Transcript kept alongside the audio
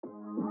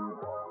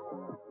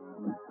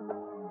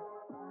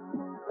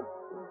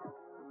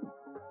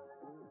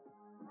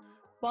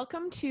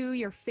Welcome to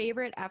your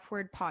favorite F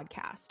Word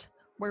podcast,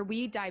 where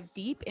we dive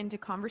deep into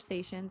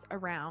conversations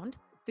around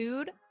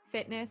food,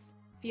 fitness,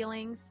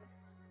 feelings,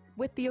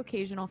 with the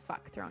occasional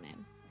fuck thrown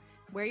in.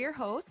 We're your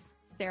hosts,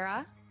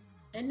 Sarah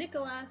and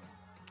Nicola,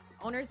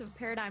 owners of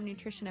Paradigm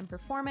Nutrition and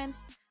Performance,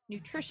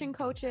 nutrition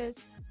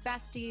coaches,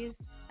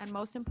 besties, and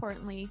most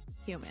importantly,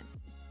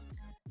 humans.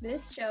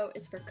 This show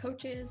is for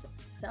coaches,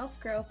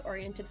 self-growth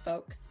oriented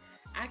folks,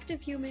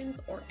 active humans,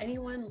 or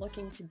anyone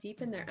looking to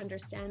deepen their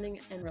understanding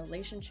and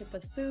relationship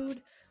with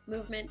food,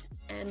 movement,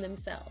 and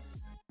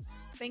themselves.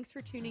 Thanks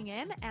for tuning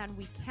in, and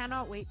we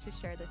cannot wait to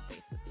share this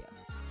space with you.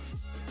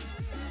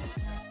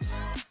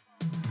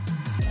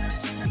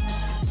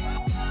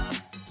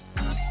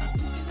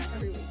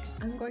 Every week,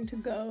 I'm going to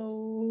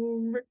go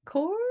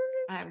record.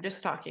 I'm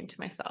just talking to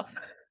myself.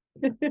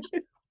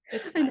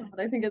 It's fine. I know,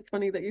 but I think it's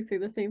funny that you say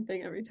the same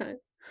thing every time.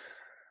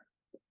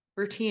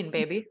 Routine,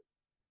 baby.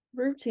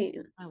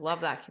 Routine. I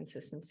love that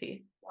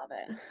consistency. Love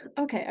it.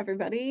 Okay,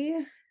 everybody.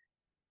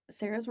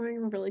 Sarah's wearing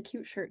a really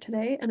cute shirt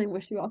today, and I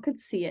wish you all could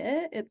see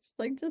it. It's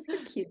like just the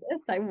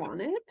cutest. I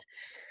want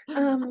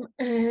it.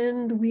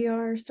 And we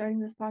are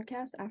starting this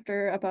podcast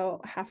after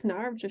about half an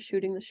hour of just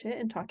shooting the shit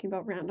and talking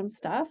about random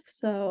stuff.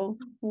 So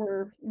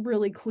we're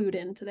really clued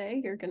in today.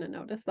 You're going to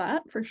notice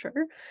that for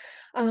sure.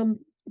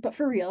 But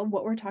for real,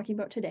 what we're talking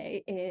about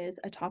today is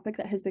a topic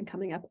that has been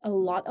coming up a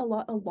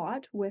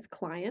lot with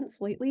clients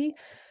lately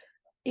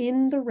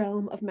in the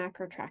realm of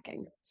macro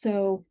tracking.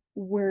 So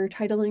we're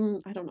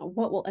titling, I don't know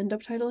what we'll end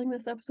up titling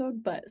this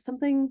episode, but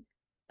something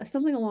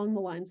along the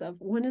lines of,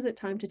 when is it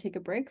time to take a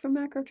break from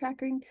macro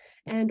tracking,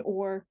 and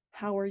or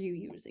how are you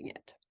using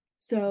it?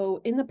 So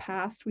in the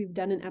past, we've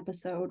done an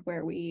episode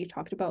where we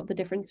talked about the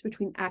difference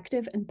between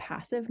active and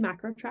passive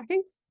macro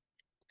tracking.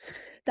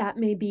 That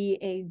may be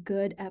a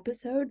good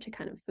episode to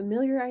kind of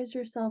familiarize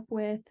yourself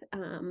with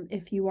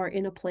if you are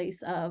in a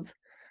place of,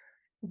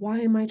 why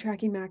am I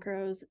tracking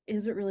macros?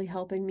 Is it really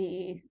helping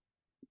me?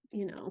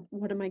 You know,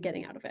 what am I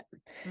getting out of it?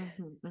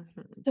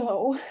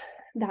 So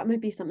that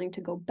might be something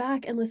to go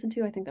back and listen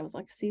to. I think that was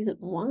like season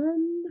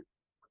 1.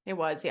 It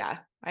was, yeah.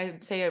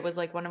 I'd say it was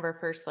like one of our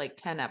first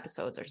 10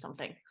 episodes or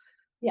something.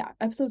 Yeah,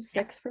 episode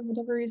 6 for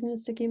whatever reason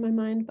is sticking in my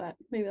mind, but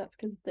maybe that's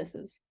because this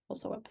is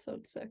also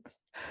episode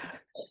 6.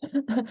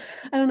 I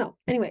don't know.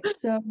 Anyway,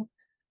 so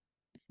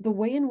the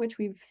way in which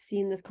we've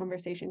seen this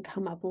conversation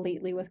come up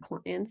lately with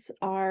clients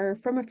are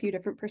from a few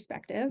different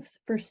perspectives.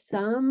 For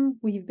some,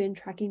 we've been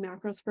tracking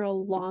macros for a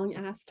long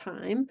ass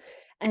time,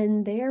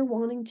 and they're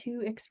wanting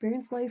to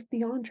experience life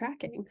beyond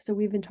tracking. So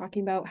we've been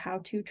talking about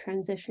how to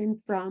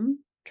transition from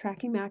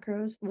tracking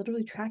macros,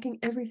 literally tracking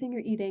everything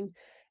you're eating,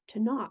 to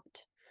not.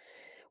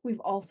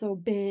 We've also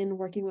been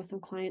working with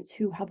some clients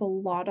who have a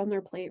lot on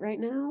their plate right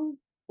now,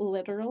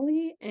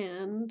 literally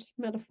and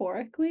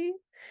metaphorically,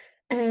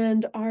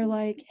 and are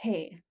like,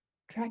 hey,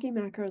 tracking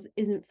macros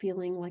isn't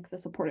feeling like the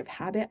supportive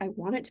habit I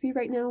want it to be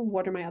right now.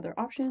 What are my other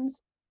options?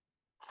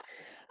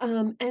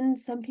 And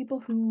some people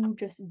who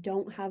just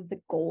don't have the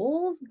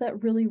goals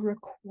that really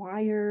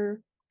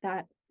require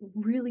that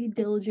really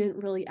diligent,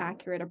 really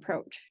accurate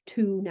approach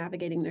to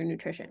navigating their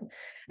nutrition.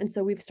 And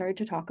so we've started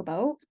to talk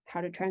about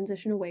how to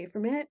transition away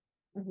from it.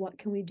 What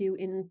can we do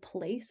in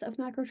place of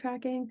macro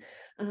tracking?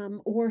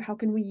 Or how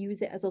can we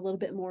use it as a little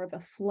bit more of a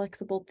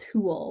flexible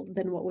tool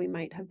than what we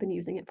might have been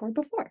using it for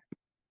before?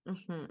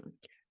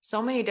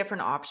 So many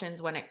different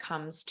options when it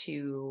comes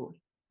to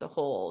the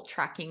whole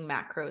tracking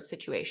macro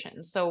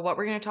situation. So what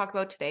we're going to talk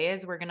about today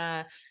is we're going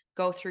to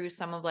go through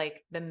some of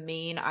the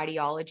main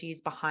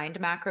ideologies behind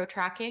macro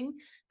tracking.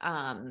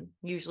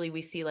 Usually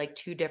we see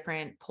 2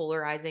 different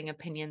polarizing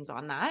opinions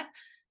on that.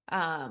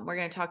 We're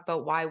going to talk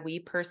about why we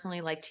personally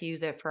like to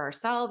use it for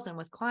ourselves and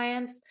with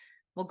clients.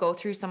 We'll go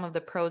through some of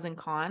the pros and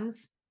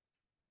cons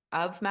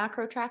of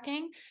macro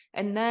tracking,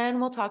 and then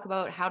we'll talk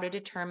about how to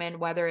determine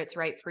whether it's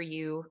right for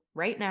you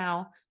right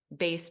now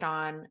based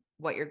on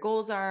what your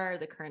goals are,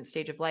 the current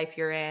stage of life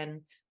you're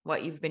in,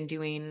 what you've been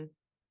doing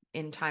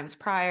in times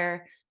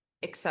prior,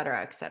 et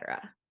cetera, et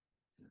cetera.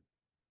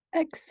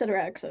 Et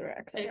cetera, et cetera,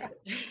 et cetera.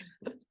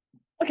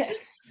 Okay,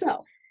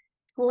 so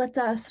let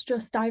us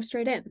just dive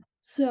straight in.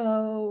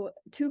 So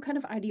 2 kind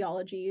of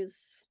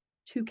ideologies,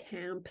 2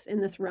 camps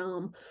in this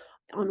realm.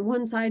 On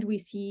one side, we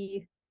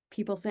see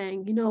people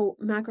saying,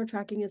 macro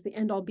tracking is the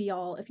end all be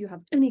all. If you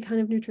have any kind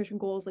of nutrition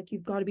goals,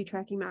 you've got to be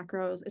tracking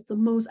macros. It's the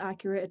most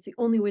accurate. It's the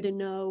only way to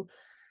know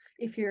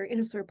if you're in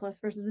a surplus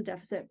versus a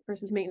deficit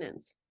versus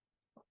maintenance.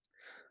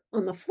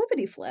 On the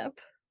flippity flip,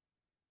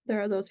 there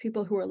are those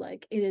people who are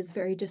like, it is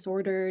very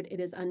disordered,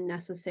 it is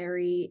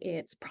unnecessary,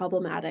 it's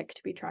problematic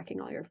to be tracking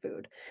all your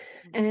food.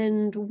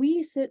 And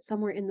we sit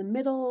somewhere in the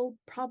middle,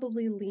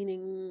 probably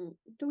leaning,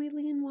 do we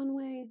lean one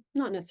way?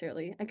 Not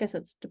necessarily. I guess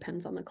it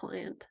depends on the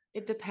client.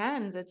 It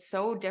depends. It's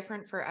so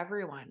different for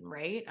everyone,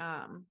 right?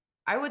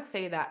 I would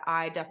say that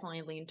I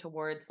definitely lean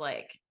towards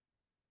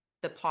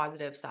the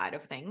positive side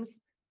of things.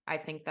 I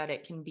think that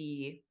it can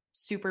be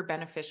super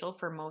beneficial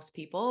for most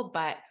people,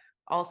 but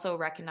also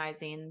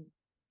recognizing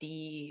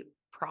the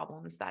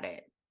problems that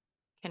it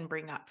can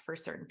bring up for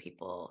certain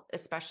people,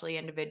 especially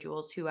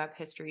individuals who have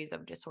histories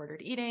of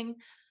disordered eating,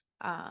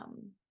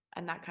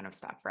 and that kind of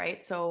stuff,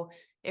 right? So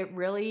it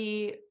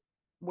really,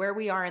 where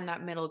we are in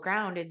that middle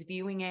ground is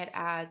viewing it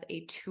as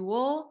a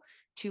tool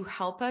to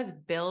help us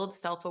build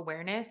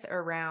self-awareness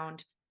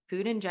around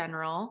food in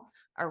general,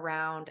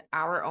 around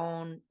our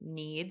own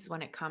needs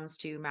when it comes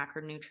to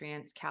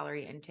macronutrients,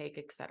 calorie intake,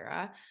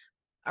 etc.,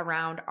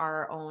 around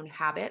our own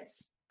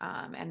habits,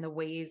 and the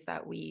ways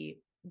that we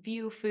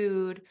view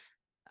food,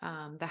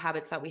 the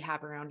habits that we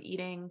have around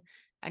eating,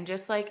 and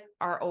just like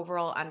our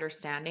overall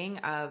understanding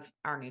of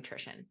our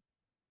nutrition.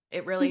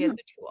 It really is Mhm.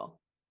 a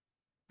tool.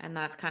 And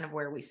that's kind of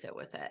where we sit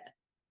with it.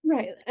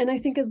 Right. And I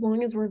think as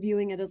long as we're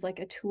viewing it as like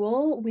a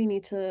tool, we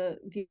need to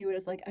view it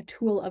as like a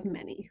tool of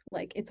many.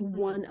 Like it's Mhm.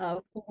 one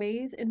of the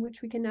ways in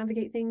which we can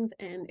navigate things,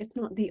 and it's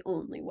not the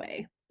only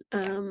way.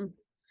 Yeah. Um,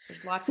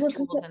 There's lots so of let's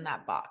look tools at, in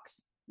that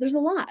box. there's a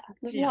lot.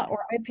 There's a Yeah. lot.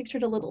 Or I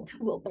pictured a little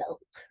tool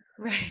belt.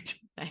 Right.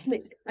 Like,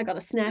 Nice. I got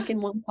a snack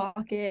in one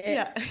pocket,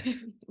 Yeah.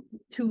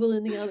 tool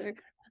in the other.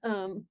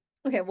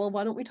 Okay, well,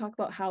 why don't we talk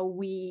about how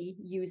we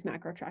use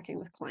macro tracking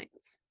with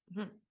clients?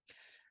 Mhm.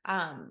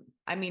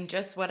 I mean,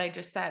 just what I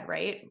just said,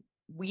 right?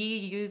 We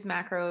use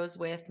macros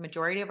with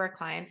majority of our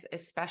clients,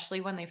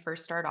 especially when they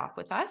first start off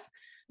with us.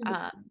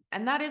 Mhm.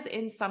 And that is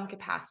in some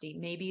capacity.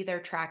 Maybe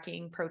they're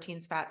tracking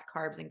proteins, fats,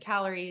 carbs, and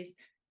calories.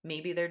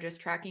 Maybe they're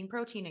just tracking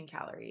protein and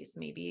calories.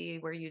 Maybe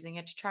we're using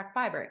it to track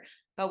fiber.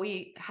 But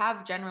we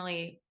have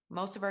generally,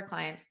 most of our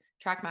clients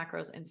track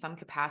macros in some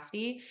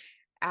capacity,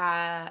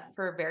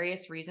 for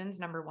various reasons.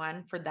 Number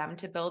one, for them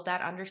to build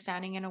that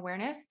understanding and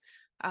awareness.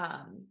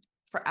 Um,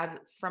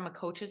 from a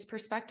coach's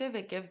perspective,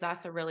 it gives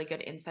us a really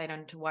good insight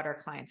into what our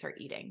clients are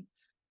eating.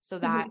 So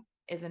that Mhm.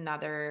 is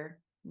another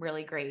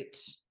really great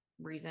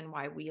reason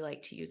why we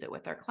like to use it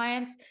with our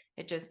clients.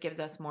 It just gives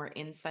us more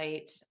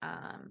insight,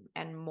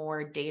 and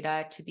more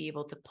data to be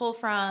able to pull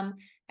from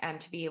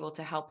and to be able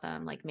to help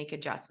them like make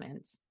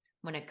adjustments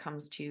when it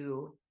comes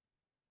to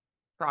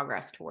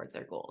progress towards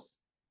their goals.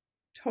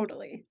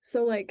 Totally.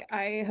 So, like,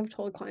 I have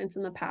told clients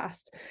in the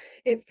past,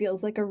 it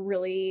feels like a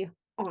really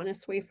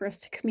honest way for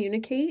us to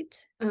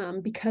communicate,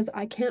 because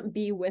I can't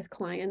be with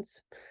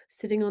clients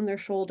sitting on their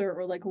shoulder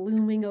or like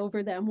looming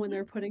over them when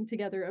they're putting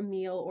together a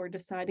meal or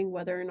deciding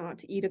whether or not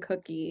to eat a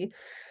cookie.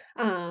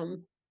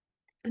 Um,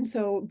 and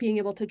so being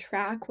able to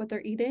track what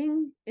they're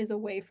eating is a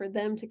way for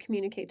them to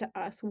communicate to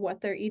us what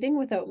they're eating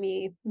without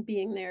me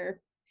being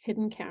there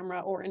hidden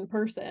camera or in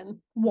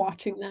person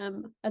watching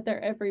them at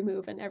their every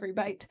move and every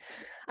bite.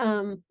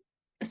 Um,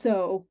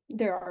 so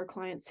there are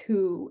clients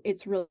who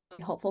it's really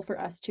helpful for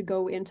us to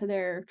go into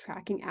their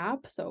tracking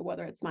app, so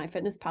whether it's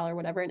MyFitnessPal or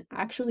whatever, and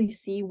actually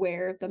see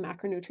where the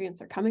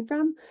macronutrients are coming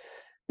from,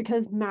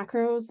 because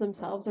macros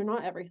themselves are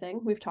not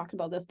everything. We've talked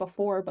about this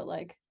before, but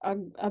like a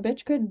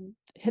bitch could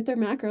hit their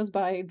macros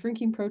by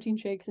drinking protein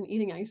shakes and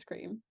eating ice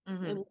cream.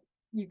 Mm-hmm. And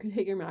you could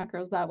hit your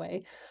macros that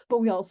way. But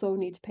we also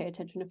need to pay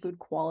attention to food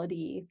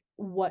quality,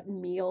 what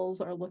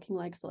meals are looking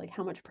like. So, like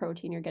how much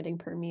protein you're getting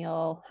per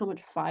meal, how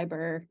much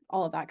fiber,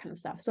 all of that kind of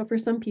stuff. So, for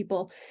some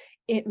people,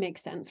 it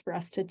makes sense for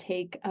us to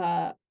take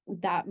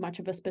that much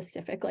of a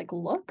specific like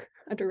look,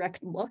 a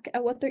direct look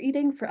at what they're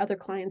eating. For other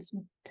clients,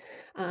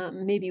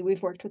 maybe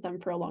we've worked with them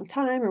for a long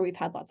time, or we've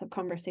had lots of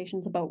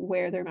conversations about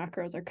where their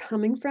macros are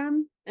coming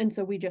from. And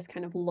so we just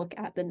kind of look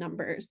at the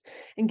numbers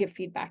and give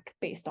feedback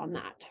based on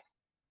that.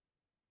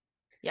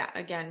 Yeah,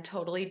 again,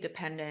 totally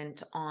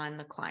dependent on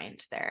the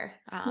client there,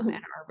 Mhm. and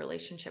our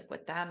relationship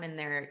with them and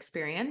their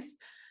experience.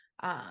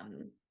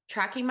 Um,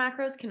 Tracking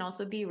macros can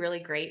also be really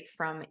great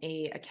from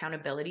a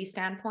accountability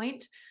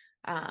standpoint.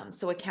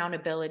 So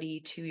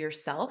accountability to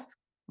yourself,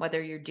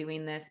 whether you're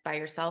doing this by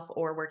yourself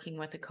or working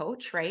with a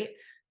coach, right?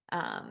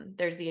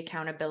 There's the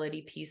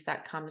accountability piece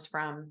that comes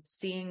from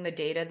seeing the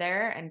data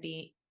there and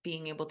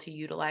being able to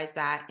utilize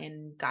that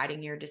in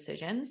guiding your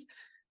decisions,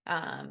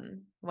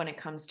 when it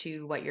comes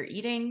to what you're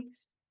eating.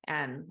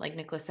 And like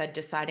Nicholas said,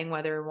 deciding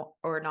whether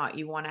or not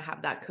you want to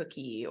have that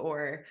cookie,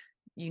 or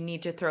you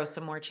need to throw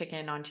some more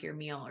chicken onto your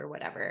meal or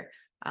whatever.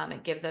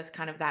 It gives us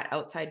kind of that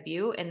outside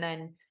view. And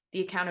then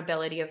the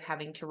accountability of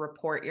having to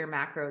report your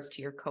macros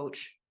to your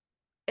coach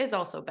is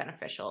also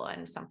beneficial,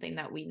 and something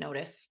that we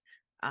notice,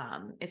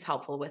 is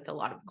helpful with a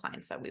lot of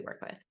clients that we work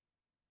with.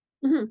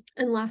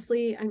 And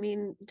lastly, I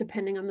mean,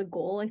 depending on the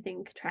goal, I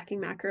think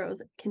tracking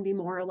macros can be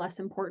more or less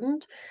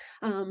important.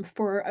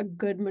 For a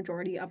good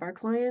majority of our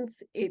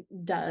clients, it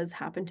does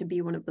happen to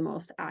be one of the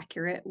most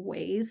accurate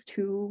ways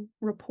to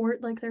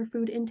report like their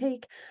food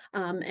intake,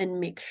 and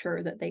make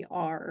sure that they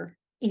are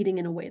eating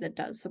in a way that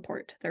does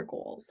support their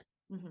goals.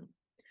 Mhm.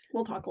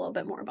 We'll talk a little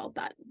bit more about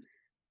that.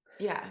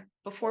 Yeah.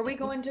 Before we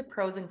go into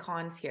pros and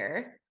cons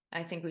here,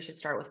 I think we should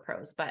start with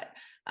pros, but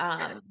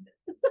um,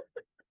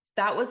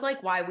 that was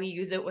like why we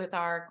use it with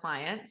our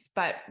clients.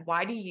 But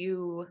why do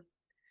you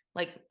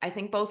like, I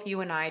think both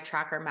you and I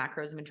track our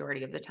macros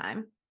majority of the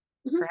time,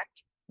 Mhm,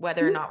 correct?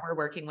 Whether or mhm. not we're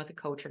working with a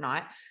coach or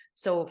not.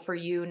 So for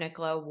you,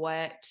 Nicola,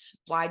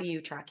 why do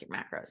you track your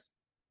macros?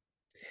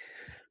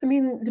 I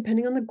mean,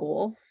 depending on the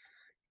goal,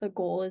 the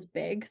goal is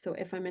big. So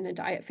if I'm in a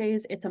diet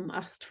phase, it's a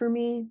must for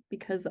me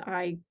because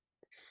I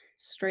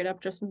straight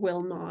up just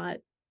will not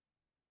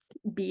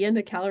be in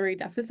a calorie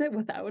deficit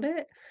without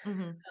it.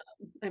 Mhm.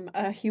 I'm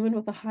a human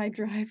with a high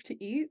drive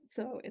to eat,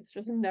 so it's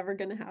just never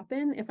gonna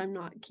happen if I'm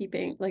not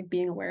keeping like,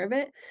 being aware of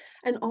it.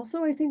 And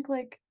also, I think,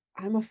 like,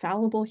 I'm a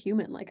fallible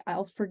human, like,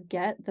 I'll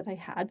forget that I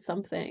had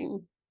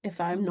something if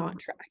I'm not Mhm.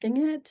 tracking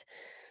it.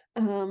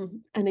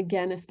 And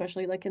again,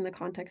 especially, like, in the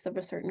context of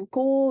a certain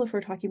goal, if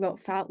we're talking about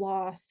fat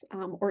loss,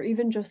 or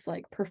even just,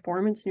 like,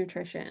 performance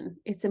nutrition,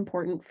 it's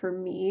important for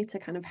me to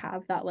kind of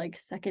have that, like,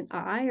 second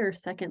eye or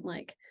second,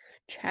 like,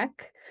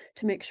 check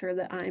to make sure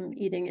that I'm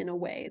eating in a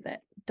way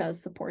that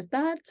does support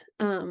that.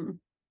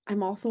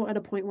 I'm also at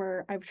a point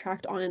where I've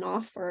tracked on and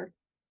off for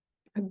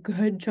a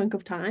good chunk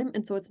of time,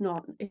 and so it's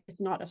not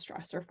a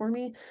stressor for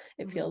me.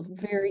 It feels Mhm.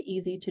 very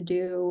easy to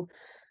do.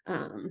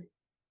 Um,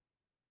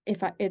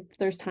 if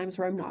there's times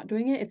where I'm not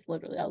doing it, it's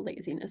literally a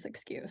laziness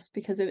excuse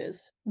because it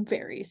is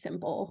very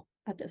simple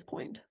at this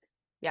point.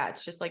 Yeah,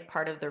 it's just like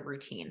part of the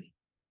routine.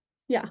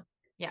 Yeah.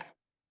 Yeah.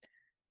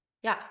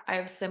 Yeah, I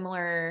have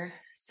similar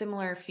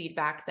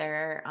feedback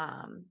there.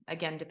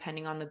 Again,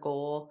 depending on the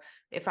goal.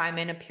 If I'm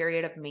in a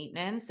period of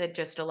maintenance, it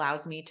just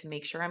allows me to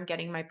make sure I'm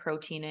getting my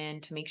protein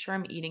in, to make sure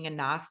I'm eating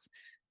enough,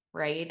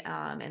 right?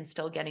 And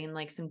still getting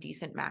like some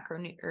decent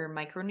or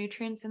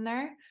micronutrients in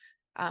there.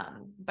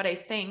 But I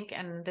think,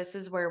 and this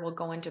is where we'll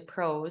go into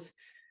pros,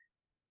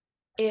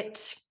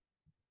 it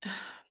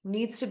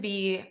needs to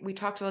be, we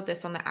talked about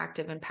this on the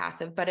active and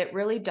passive, but it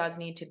really does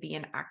need to be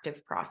an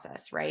active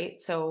process, right?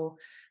 So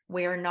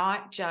we're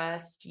not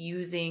just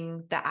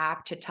using the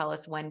app to tell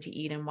us when to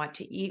eat and what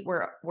to eat.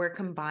 We're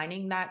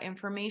combining that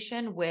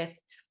information with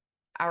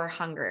our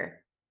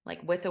hunger,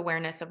 like with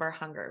awareness of our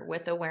hunger,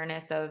 with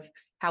awareness of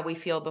how we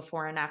feel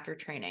before and after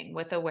training,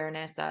 with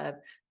awareness of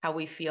how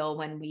we feel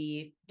when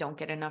we don't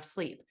get enough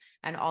sleep,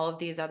 and all of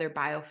these other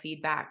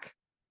biofeedback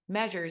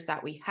measures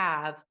that we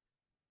have.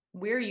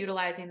 We're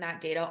utilizing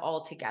that data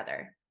all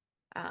together.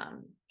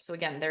 So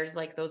again, there's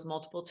like those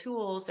multiple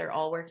tools, they're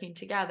all working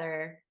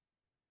together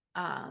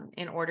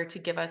in order to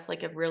give us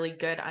like a really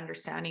good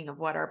understanding of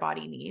what our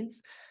body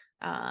needs,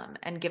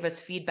 and give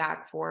us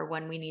feedback for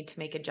when we need to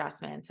make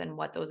adjustments and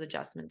what those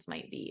adjustments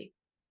might be.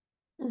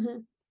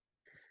 Mhm.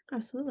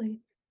 Absolutely.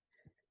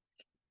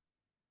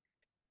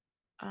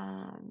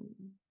 Um,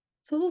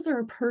 So those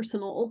are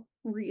personal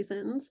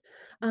reasons,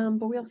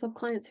 but we also have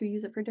clients who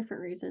use it for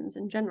different reasons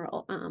in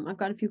general. I've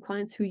got a few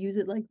clients who use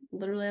it like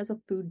literally as a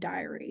food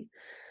diary,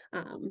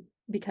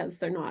 because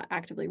they're not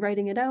actively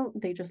writing it out.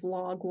 They just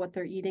log what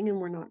they're eating, and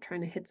we're not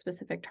trying to hit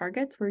specific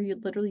targets. We're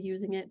literally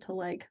using it to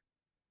like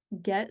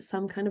get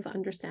some kind of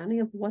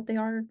understanding of what they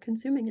are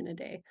consuming in a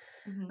day.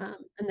 mhm,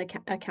 And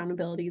the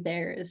accountability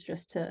there is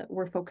just to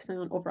we're focusing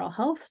on overall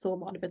health. So a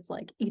lot of it's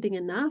like eating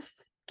enough,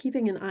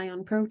 keeping an eye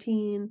on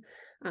protein,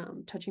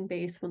 touching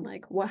base when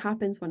like what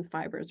happens when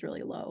fiber is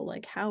really low,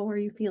 like how are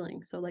you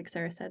feeling? So like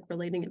Sarah said,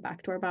 relating it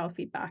back to our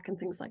biofeedback and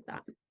things like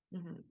that.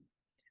 mhm.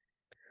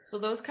 So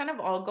those kind of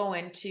all go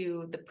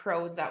into the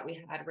pros that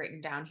we had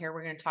written down here.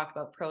 We're going to talk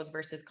about pros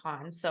versus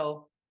cons.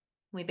 So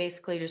we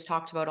basically just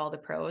talked about all the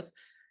pros.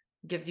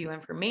 Gives you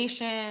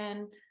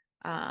information.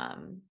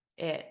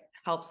 It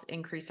helps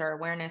increase our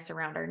awareness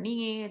around our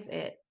needs.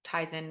 It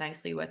ties in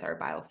nicely with our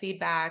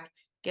biofeedback,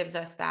 gives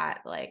us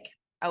that like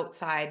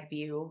outside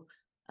view,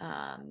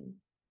 um,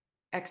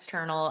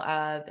 external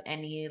of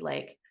any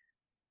like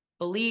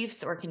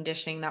beliefs or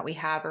conditioning that we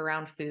have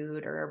around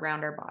food or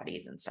around our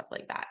bodies and stuff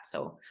like that.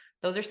 So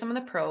those are some of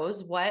the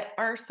pros. What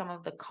are some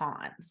of the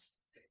cons?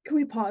 Can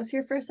we pause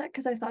here for a sec?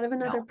 Because I thought of No.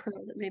 another pro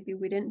that maybe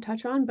we didn't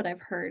touch on, but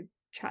I've heard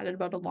chatted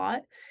about a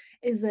lot,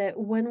 is that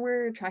when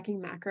we're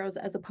tracking macros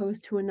as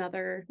opposed to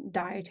another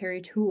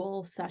dietary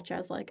tool, such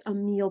as like a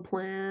meal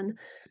plan,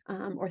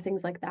 or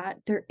things like that,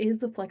 there is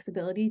the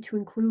flexibility to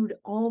include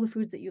all the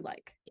foods that you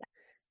like.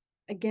 Yes.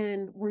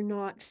 Again, we're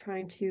not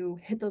trying to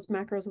hit those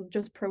macros with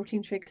just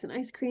protein shakes and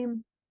ice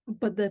cream,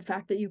 but the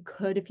fact that you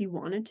could if you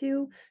wanted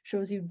to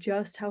shows you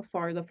just how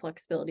far the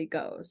flexibility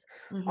goes.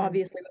 Hmm.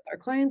 Obviously, with our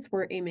clients,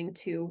 we're aiming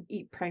to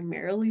eat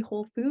primarily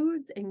whole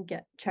foods and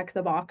get check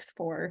the box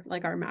for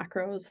like our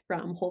macros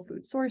from whole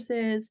food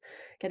sources,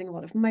 getting a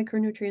lot of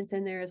micronutrients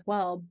in there as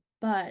well.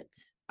 But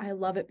I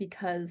love it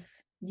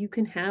because you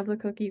can have the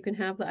cookie, you can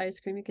have the ice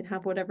cream, you can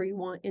have whatever you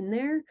want in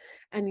there,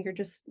 and you're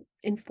just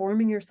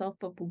informing yourself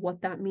of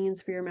what that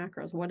means for your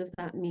macros. What does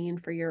that mean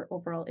for your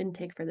overall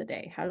intake for the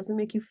day? How does it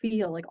make you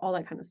feel? Like all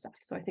that kind of stuff.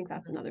 So I think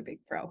that's another big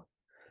pro.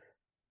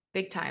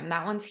 Big time.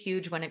 That one's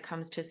huge when it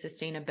comes to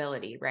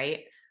sustainability,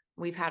 right?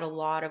 We've had a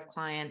lot of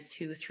clients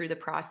who, through the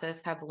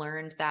process, have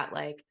learned that,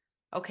 like,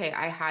 okay,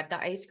 I had the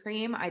ice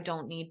cream. I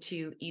don't need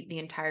to eat the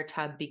entire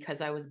tub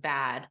because I was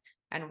bad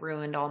and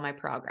ruined all my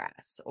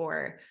progress,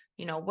 or,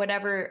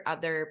 whatever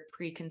other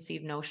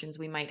preconceived notions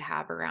we might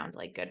have around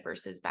like good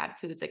versus bad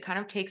foods. It kind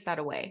of takes that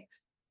away,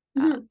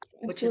 uh, Mhm,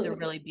 which is a absolutely.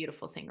 really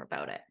beautiful thing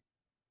about it.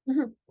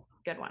 Mhm.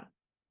 Good one.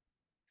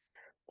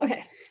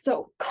 Okay,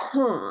 so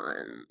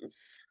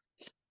cons.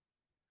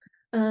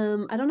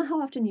 I don't know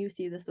how often you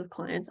see this with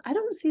clients. I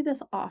don't see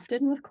this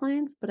often with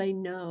clients, but I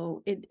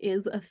know it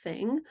is a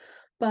thing.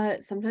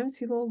 But sometimes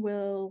people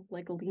will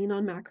like lean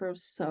on macros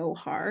so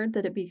hard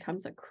that it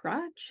becomes a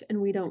crutch, and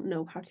we don't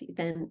know how to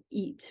then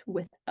eat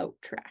without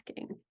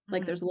tracking.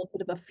 Like Mhm. there's a little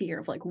bit of a fear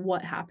of like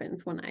what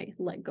happens when I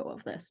let go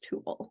of this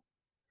tool.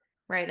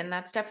 Right. And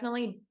that's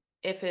definitely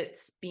if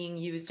it's being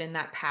used in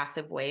that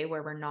passive way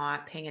where we're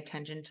not paying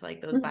attention to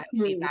like those Mhm.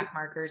 biofeedback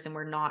markers and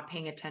we're not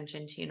paying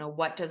attention to,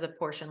 what does a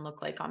portion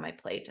look like on my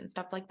plate and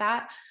stuff like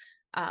that.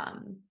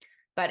 Um,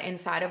 but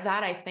inside of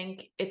that, I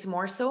think it's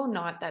more so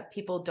not that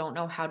people don't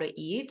know how to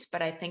eat,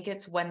 but I think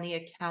it's when the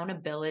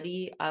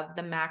accountability of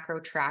the macro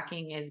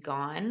tracking is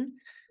gone,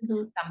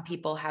 Mhm. some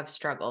people have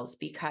struggles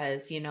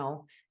because,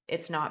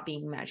 it's not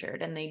being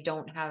measured and they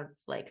don't have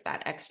like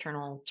that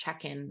external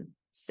check-in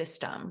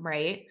system,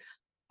 right?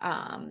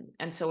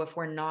 And so if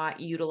we're not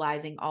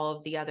utilizing all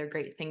of the other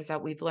great things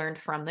that we've learned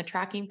from the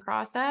tracking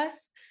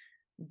process,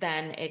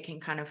 then it can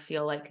kind of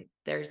feel like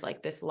there's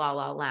like this la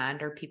la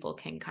land, or people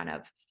can kind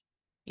of,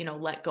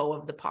 let go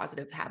of the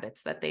positive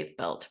habits that they've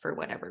built for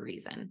whatever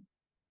reason.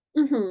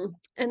 And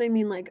I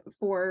mean, like,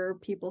 for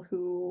people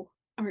who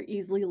are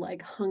easily,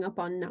 like, hung up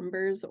on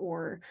numbers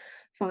or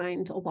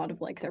find a lot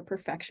of, like, their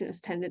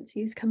perfectionist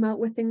tendencies come out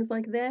with things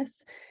like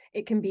this,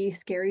 it can be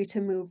scary to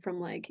move from,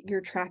 like,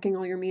 you're tracking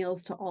all your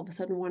meals to all of a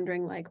sudden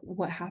wondering, like,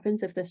 what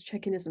happens if this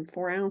chicken isn't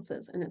 4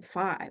 ounces and it's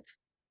 5?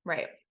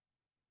 Right.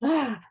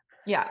 Ah!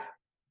 Yeah.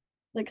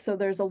 Like, so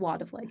there's a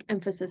lot of, like,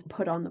 emphasis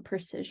put on the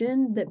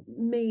precision that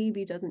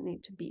maybe doesn't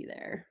need to be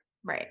there.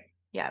 Right.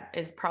 Yeah.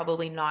 Is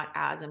probably not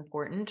as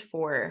important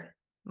for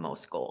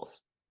most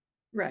goals.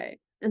 Right.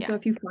 And Yeah. so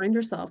if you find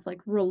yourself like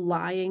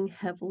relying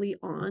heavily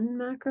on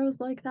macros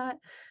like that,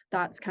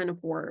 that's kind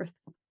of worth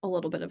a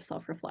little bit of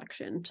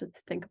self-reflection to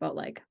think about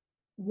like,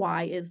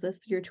 why is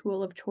this your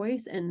tool of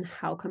choice and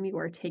how come you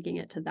are taking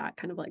it to that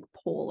kind of like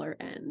polar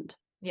end?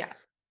 Yeah.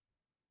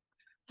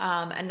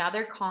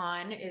 Another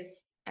con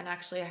is, and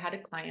actually I had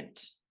a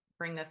client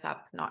bring this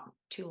up not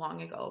too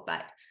long ago,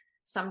 but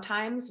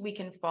sometimes we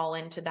can fall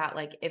into that,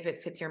 like if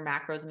it fits your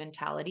macros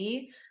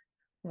mentality,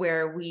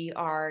 where we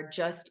are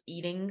just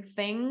eating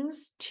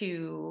things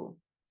to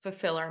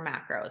fulfill our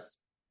macros.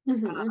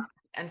 Mhm.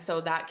 And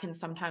so that can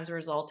sometimes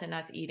result in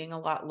us eating a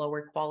lot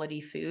lower quality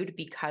food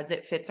because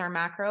it fits our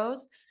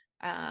macros,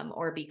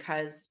 or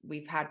because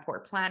we've had poor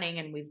planning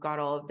and we've got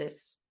all of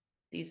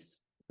these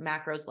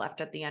macros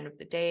left at the end of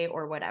the day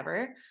or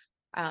whatever.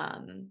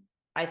 Um,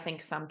 I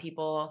think some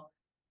people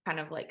kind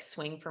of like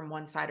swing from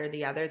one side or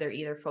the other. They're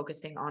either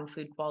focusing on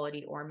food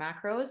quality or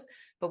macros,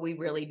 but we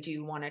really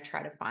do want to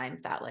try to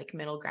find that like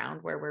middle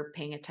ground where we're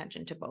paying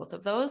attention to both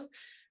of those.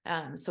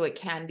 So it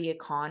can be a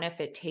con if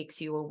it takes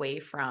you away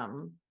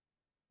from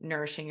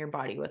nourishing your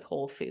body with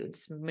whole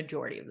foods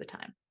majority of the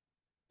time.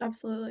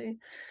 Absolutely.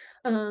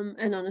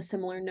 And on a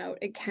similar note,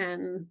 it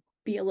can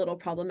be a little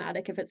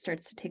problematic if it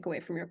starts to take away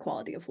from your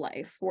quality of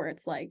life, where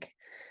it's like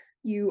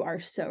you are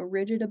so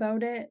rigid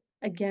about it.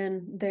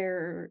 Again,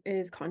 there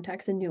is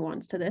context and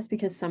nuance to this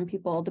because some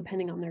people,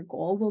 depending on their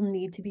goal, will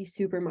need to be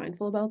super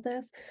mindful about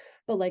this.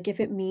 But like if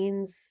it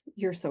means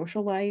your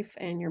social life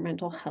and your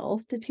mental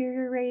health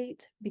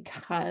deteriorate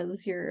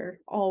because you're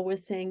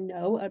always saying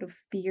no out of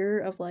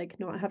fear of like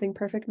not having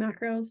perfect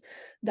macros,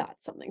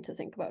 that's something to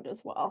think about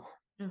as well.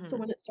 So Mhm.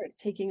 when it starts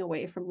taking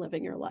away from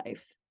living your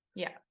life.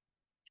 Yeah.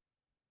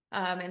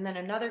 And then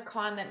another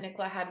con that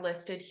Nicola had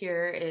listed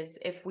here is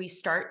if we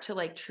start to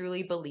like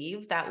truly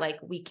believe that like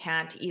we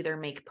can't either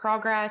make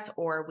progress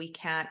or we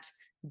can't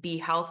be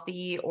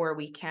healthy or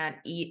we can't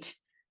eat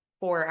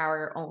for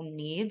our own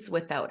needs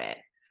without it.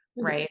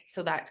 Mhm. Right.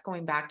 So that's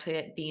going back to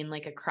it being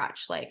like a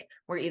crutch. Like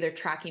we're either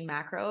tracking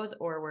macros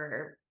or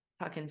we're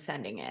fucking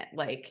sending it.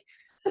 Like,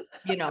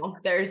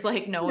 there's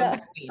like no in Yeah.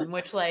 between,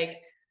 which like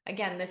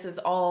again, this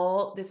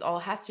all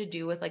has to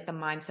do with like the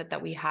mindset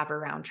that we have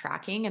around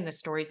tracking and the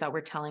stories that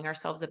we're telling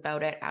ourselves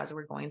about it as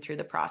we're going through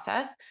the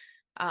process.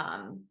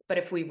 But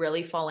if we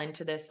really fall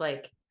into this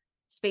like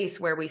space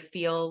where we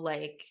feel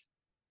like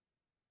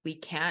we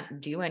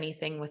can't do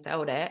anything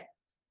without it,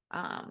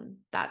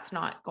 that's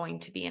not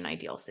going to be an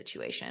ideal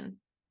situation.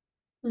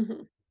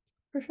 Mhm.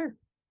 For sure.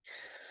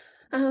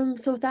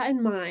 So with that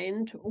in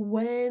mind,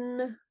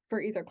 when for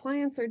either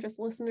clients or just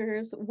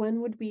listeners, when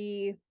would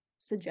we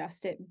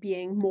suggest it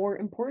being more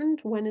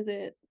important? When is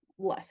it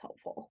less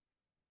helpful?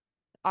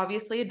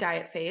 Obviously, a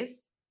diet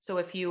phase. So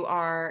if you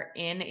are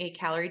in a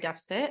calorie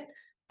deficit,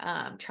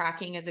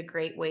 tracking is a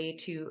great way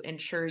to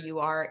ensure you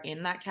are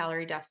in that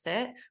calorie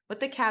deficit, with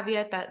the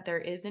caveat that there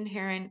is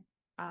inherent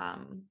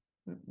um,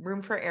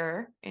 room for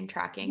error in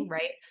tracking, Mhm.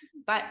 right?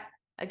 But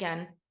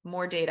again,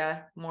 more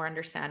data, more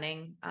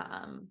understanding,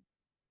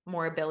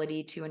 more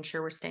ability to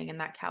ensure we're staying in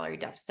that calorie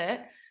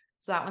deficit.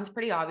 So that one's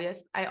pretty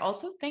obvious. I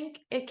also think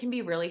it can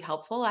be really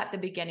helpful at the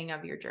beginning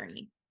of your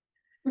journey.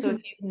 So if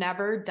Mhm. you've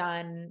never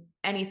done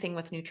anything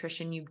with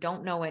nutrition, you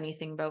don't know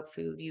anything about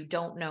food, you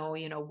don't know,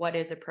 what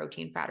is a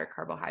protein, fat, or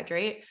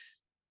carbohydrate,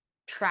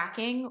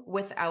 tracking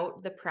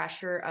without the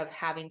pressure of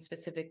having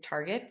specific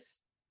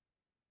targets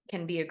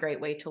can be a great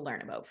way to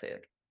learn about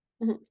food.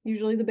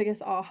 Usually the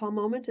biggest aha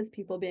moment is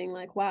people being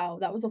like, wow,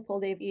 that was a full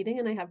day of eating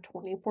and I have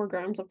 24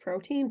 grams of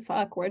protein.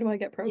 Fuck, where do I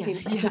get Yeah,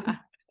 protein from? yeah.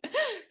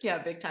 Yeah,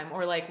 big time.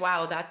 Or like,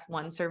 wow, that's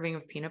one serving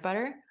of peanut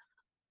butter.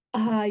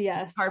 Ah,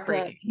 yes, the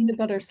Heartbreaking. peanut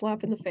butter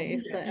slap in the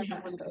face Yeah, that yeah.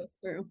 everyone goes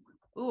through.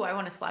 Ooh, I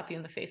want to slap you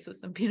in the face with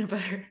some peanut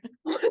butter.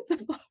 What the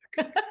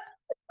fuck?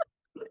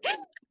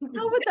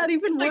 How would that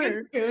even Like a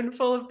work?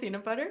 spoonful of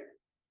peanut butter.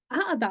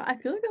 That I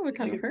feel like that would It's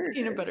kind like of a hurt.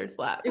 peanut butter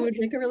slap. It would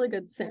make a really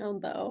good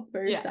sound though,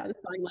 very Yeah.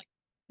 satisfying.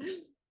 Like,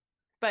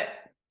 But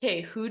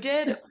okay,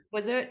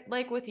 was it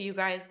like with you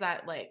guys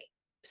that like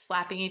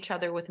slapping each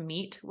other with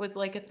meat was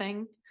like a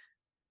thing?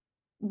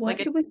 Like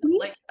what a with like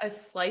meat? a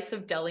slice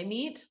of deli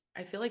meat?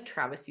 I feel like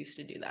Travis used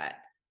to do that.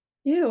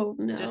 Ew,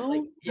 Just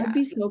like, no. I'd yeah,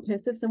 be so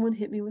pissed if someone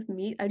hit me with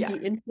meat. I'd yeah.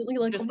 be instantly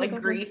like, oh Just my like God,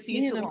 my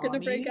greasy skin, I'm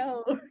gonna break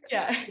salami. out.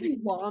 Yeah.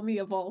 Salami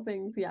of all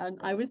things, yeah. And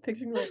I was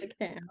picturing like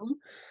ham, like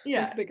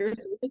Yeah. bigger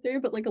surface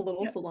area, but like a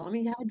little Yeah.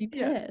 salami. Yeah, I'd be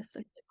Yeah. pissed.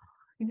 I'd be like, "Oh,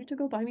 you need to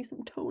go buy me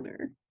some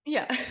toner."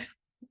 Yeah.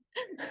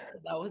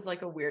 That was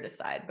like a weird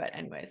aside, but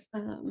anyways,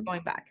 Um,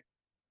 going back.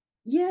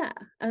 yeah.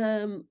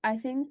 I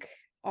think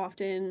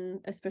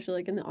often, especially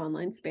like in the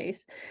online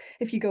space,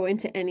 if you go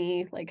into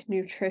any like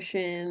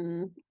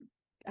nutrition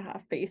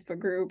Facebook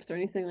groups or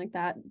anything like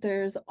that,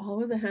 there's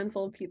always a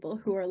handful of people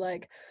who are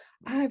like,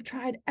 I've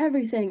tried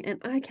everything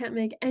and I can't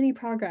make any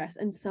progress.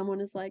 And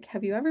someone is like,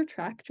 have you ever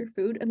tracked your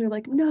food? And they're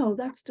like, no,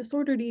 that's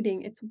disordered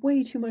eating. It's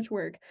way too much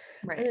work.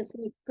 And Right. it's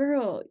like,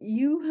 girl,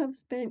 you have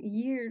spent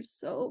years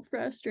so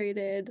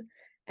frustrated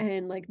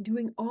and like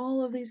doing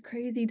all of these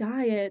crazy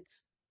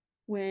diets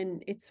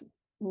when it's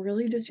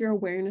really just your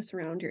awareness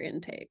around your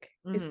intake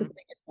is the Hmm.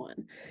 biggest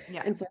one.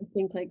 Yeah. And so I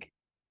think like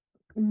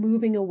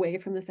moving away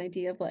from this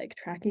idea of like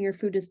tracking your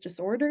food is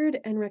disordered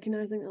and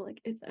recognizing that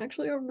like it's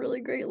actually a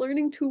really great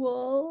learning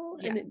tool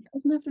Yeah. and it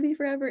doesn't have to be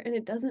forever and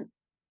it doesn't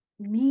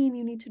mean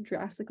you need to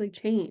drastically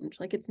change.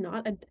 Like it's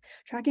not a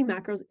tracking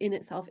macros in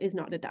itself is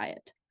not a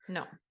diet.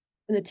 No.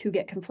 And the two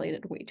get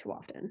conflated way too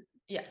often.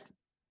 Yeah.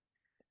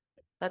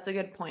 That's a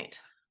good point.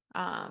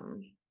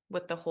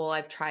 With the whole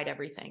I've tried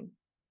everything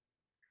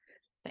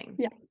thing.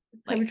 Yeah.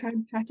 Have you Like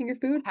tried tracking your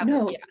food? have it,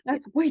 No, yeah.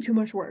 that's way too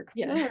much work. All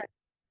Yeah.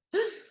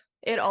 right.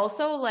 It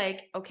also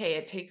like, okay,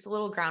 it takes a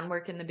little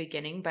groundwork in the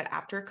beginning, but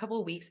after a couple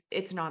of weeks,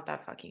 it's not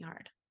that fucking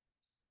hard.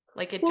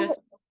 Like Well,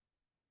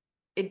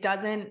 it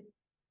doesn't,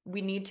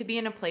 we need to be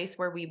in a place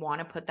where we want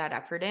to put that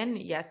effort in.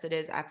 Yes, it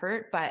is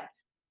effort, but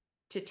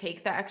to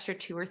take the extra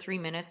 2 or 3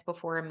 minutes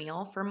before a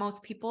meal for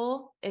most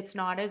people, it's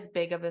not as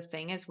big of a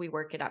thing as we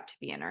work it up to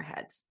be in our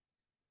heads.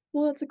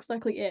 well, that's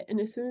exactly it.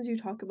 And as soon as you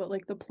talk about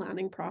like the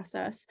planning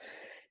process,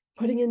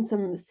 putting in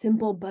some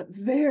simple but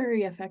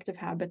very effective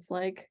habits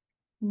like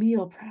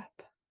meal prep.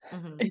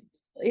 Hmm.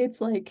 It's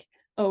like,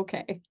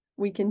 okay,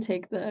 we can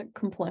take the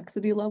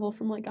complexity level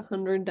from like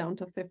 100 down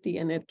to 50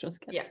 and it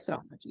just Yeah. gets so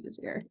much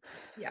easier.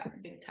 Yeah,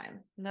 big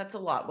time. And that's a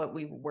lot what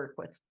we work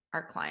with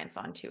our clients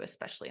on too,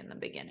 especially in the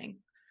beginning.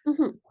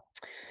 Mhm.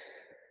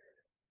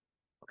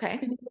 Okay.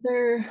 Any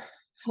other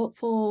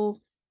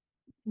helpful,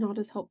 not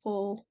as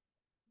helpful?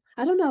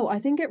 I don't know. I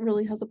think it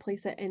really has a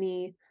place at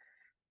any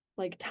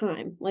like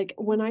time. Like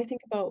when I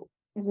think about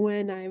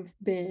when I've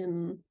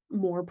been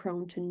more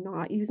prone to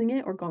not using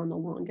it or gone the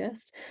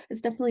longest,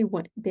 it's definitely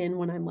been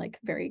when I'm like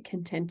very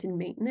content in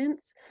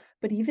maintenance.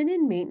 But even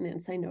in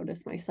maintenance, I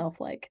notice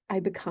myself like I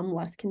become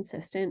less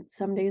consistent.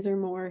 Some days are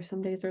more,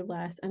 some days are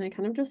less, and I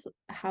kind of just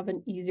have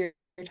an easier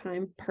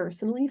time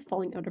personally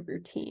falling out of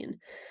routine.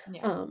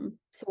 Yeah.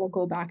 So I'll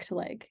go back to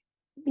like,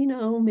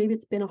 maybe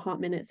it's been a hot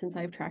minute since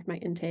I've tracked my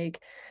intake,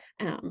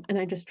 and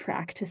I just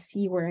track to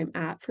see where I'm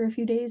at for a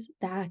few days.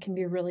 That can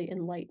be really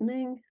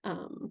enlightening.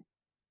 Yeah,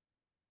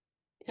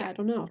 Yeah. I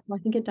don't know. So I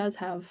think it does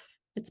have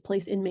its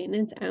place in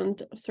maintenance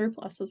and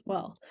surplus as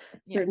well.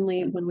 Yes.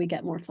 Certainly when we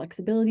get more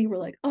flexibility, we're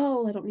like,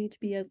 oh, I don't need to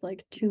be as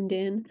like tuned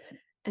in.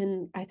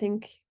 And I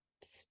think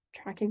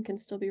tracking can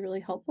still be really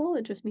helpful.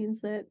 It just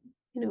means that,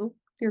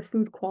 your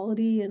food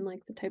quality and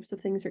like the types of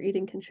things you're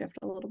eating can shift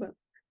a little bit.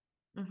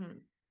 Hmm.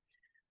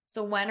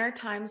 So when are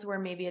times where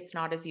maybe it's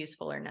not as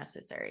useful or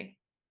necessary?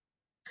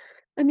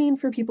 I mean,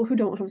 for people who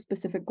don't have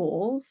specific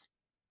goals,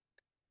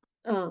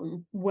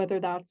 whether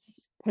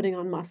that's putting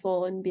on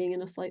muscle and being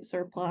in a slight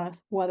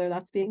surplus, whether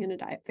that's being in a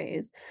diet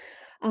phase,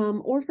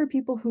 or for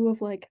people who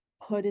have like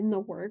put in the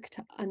work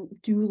to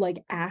do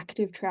like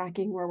active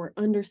tracking where we're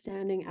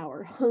understanding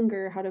our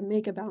hunger, how to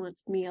make a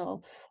balanced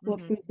meal, what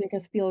Hmm. foods make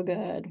us feel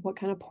good, what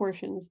kind of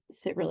portions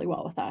sit really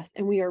well with us,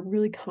 and we are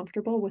really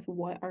comfortable with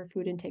what our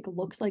food intake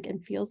looks like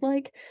and feels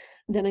like,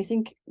 then I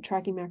think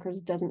tracking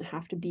macros doesn't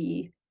have to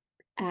be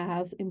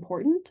as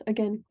important.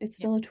 Again, it's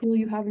Yeah. still a tool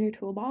you have in your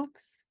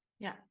toolbox.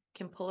 Yeah.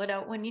 Can pull it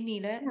out when you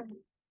need it.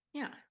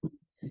 Yeah.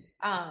 Yeah.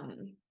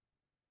 Um,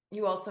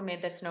 you also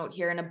made this note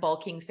here in a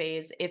bulking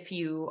phase, if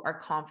you are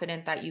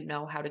confident that you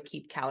know how to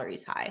keep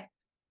calories high,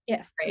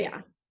 If, right?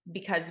 yeah.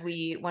 Because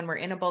when we're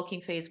in a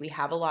bulking phase, we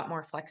have a lot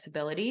more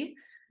flexibility.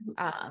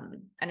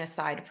 And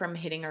aside from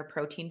hitting our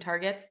protein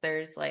targets,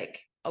 there's like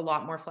a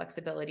lot more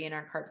flexibility in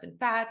our carbs and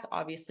fats.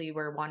 Obviously,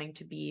 we're wanting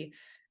to be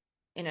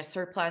in a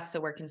surplus, so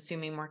we're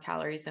consuming more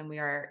calories than we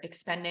are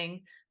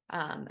expending.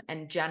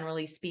 And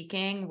generally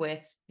speaking,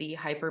 with the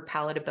hyper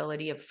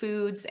palatability of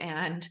foods,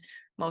 and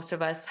most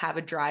of us have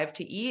a drive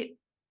to eat,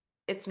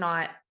 it's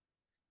not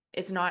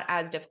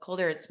as difficult,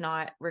 or it's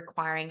not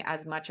requiring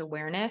as much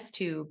awareness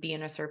to be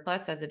in a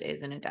surplus as it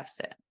is in a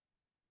deficit.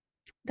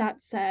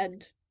 That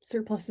said,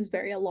 surpluses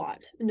vary a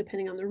lot, and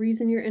depending on the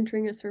reason you're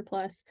entering a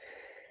surplus,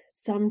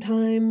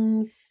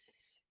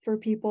 sometimes for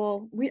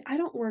people, I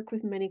don't work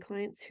with many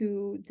clients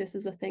who this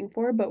is a thing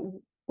for, but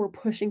we're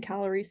pushing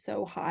calories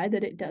so high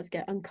that it does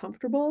get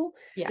uncomfortable,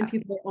 and Yeah,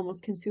 people are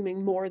almost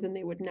consuming more than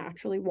they would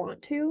naturally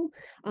want to.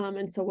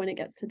 And so when it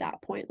gets to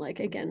that point, like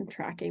again,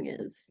 tracking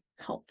is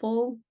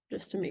helpful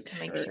just to just make to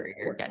make sure sure that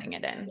you're we're, getting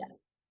it in. yeah.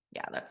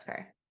 Yeah, that's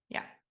fair.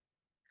 Yeah.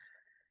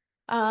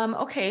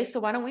 Okay, so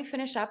why don't we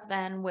finish up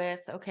then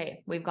with,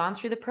 okay, we've gone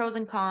through the pros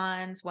and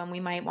cons, when we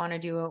might want to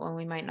do it, when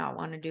we might not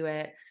want to do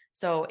it.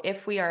 So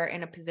if we are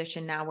in a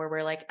position now where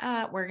we're like,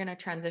 we're going to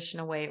transition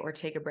away or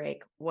take a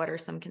break, what are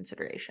some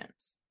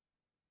considerations?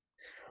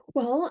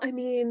 Well, I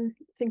mean,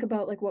 think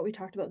about like what we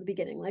talked about at the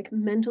beginning, like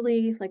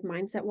mentally, like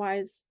mindset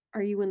wise,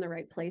 are you in the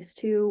right place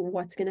too?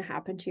 What's going to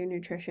happen to your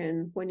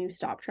nutrition when you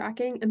stop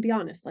tracking? And be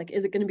honest, like,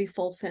 is it going to be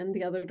full send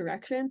the other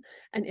direction?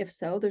 And if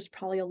so, there's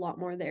probably a lot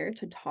more there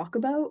to talk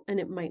about. And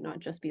it might not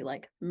just be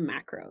like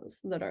macros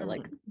that are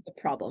like Mhm, the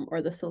problem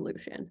or the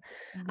solution,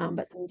 mhm.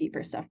 but some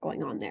deeper stuff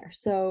going on there.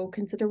 So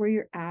consider where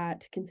you're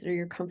at, consider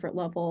your comfort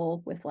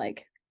level with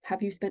like,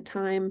 have you spent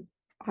time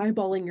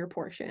eyeballing your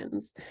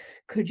portions?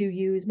 Could you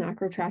use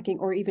macro tracking,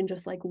 or even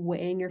just like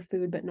weighing your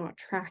food but not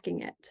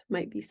tracking it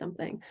might be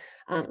something.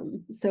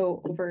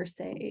 So over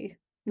say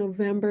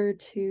November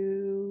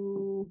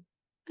to,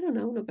 I don't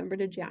know, November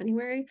to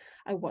January,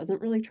 I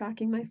wasn't really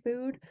tracking my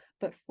food,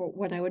 but for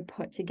when I would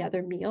put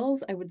together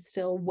meals, I would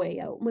still weigh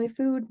out my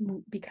food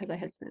because I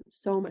had spent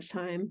so much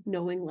time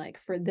knowing like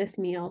for this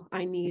meal,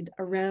 I need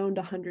around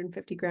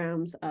 150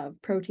 grams of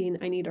protein,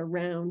 I need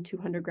around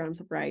 200 grams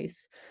of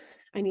rice,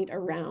 I need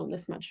around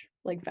this much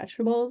like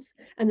vegetables,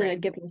 and then Right.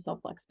 I'd give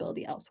myself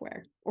flexibility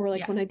elsewhere. Or like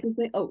Yeah. when I did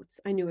my oats,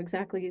 I knew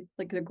exactly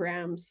like the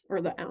grams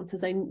or the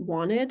ounces I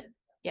wanted.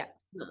 Yeah.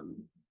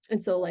 Um,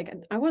 and so like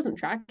I wasn't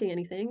tracking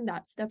anything,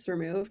 that step's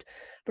removed,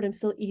 but I'm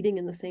still eating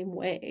in the same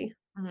way.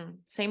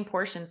 Same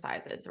portion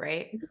sizes,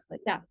 right?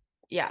 Like yeah.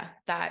 Yeah.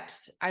 That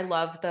I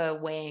love the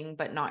weighing,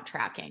 but not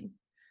tracking.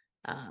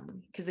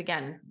 Because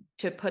again,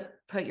 to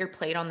put your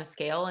plate on the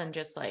scale and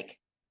just like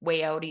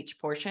weigh out each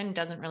portion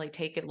doesn't really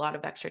take a lot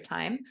of extra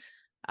time.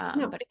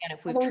 No. But again,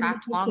 if How we've long does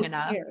it tracked take long to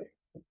enough, prepare?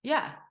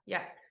 yeah,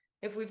 yeah.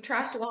 If we've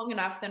tracked long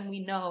enough, then we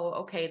know,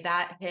 okay,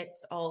 that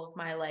hits all of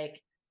my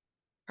like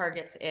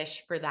targets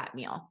ish for that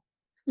meal.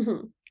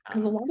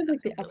 Because a lot of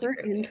like That's a the really effort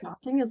great in way to go.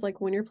 tracking is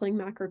like when you're playing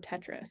macro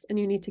Tetris and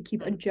you need to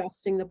keep Mhm.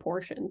 adjusting the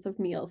portions of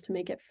meals to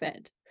make it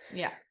fit.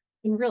 Yeah,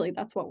 And really,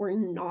 that's what we're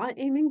not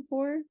aiming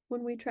for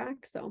when we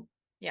track. So,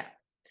 yeah.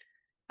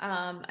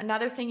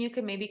 Another thing you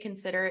could maybe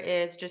consider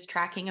is just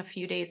tracking a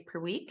few days per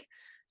week.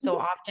 So mhm,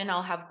 often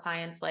I'll have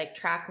clients like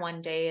track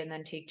one day and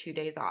then take 2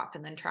 days off,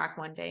 and then track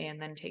one day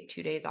and then take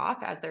 2 days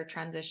off as they're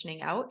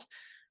transitioning out.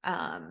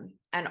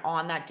 And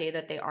on that day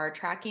that they are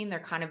tracking, they're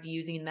kind of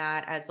using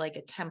that as like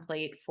a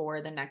template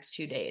for the next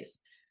 2 days.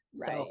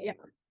 right. So Yeah.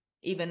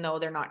 even though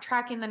they're not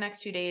tracking the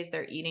next 2 days,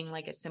 they're eating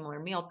like a similar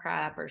meal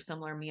prep or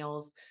similar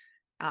meals.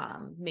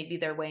 Maybe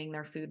they're weighing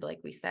their food,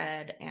 like we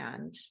said,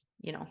 and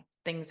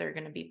things are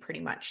going to be pretty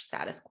much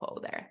status quo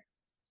there.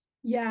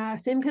 Yeah.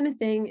 Same kind of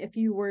thing. If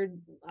you were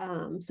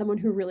someone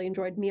who really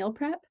enjoyed meal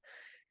prep,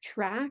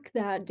 track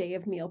that day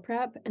of meal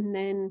prep, and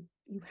then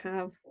you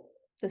have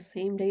the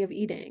same day of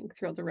eating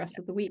throughout the rest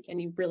of the week,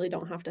 and you really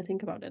don't have to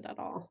think about it at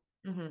all.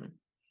 Hmm.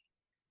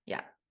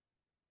 Yeah.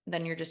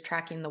 Then you're just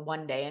tracking the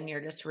one day and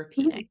you're just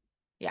repeating. Mhm.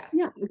 Yeah.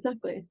 Yeah,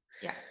 exactly.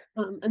 Yeah.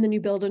 And then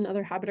you build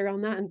another habit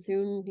around that, and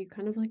soon you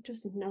kind of like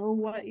just know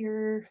what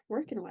you're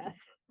working with.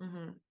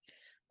 Hmm.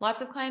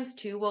 Lots of clients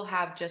too will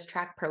have just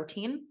track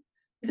protein,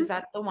 because Mhm.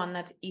 that's the one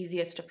that's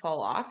easiest to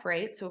fall off,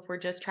 right? So if we're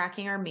just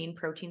tracking our main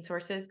protein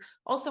sources,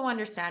 also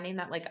understanding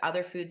that like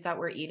other foods that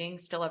we're eating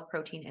still have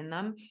protein in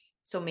them.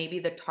 So maybe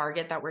the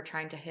target that we're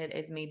trying to hit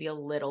is maybe a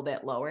little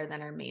bit lower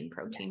than our main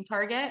protein Yes.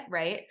 target,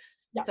 right?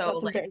 Yeah, So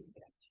that's a like very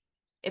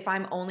if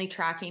I'm only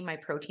tracking my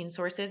protein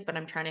sources, but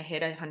I'm trying to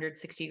hit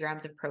 160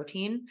 grams of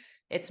protein,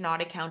 it's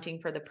not accounting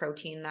for the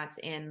protein that's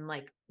in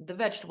like the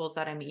vegetables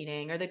that I'm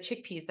eating or the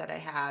chickpeas that I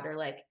had, or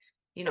like,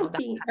 that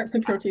protein, kind of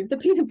the stuff. protein, the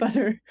peanut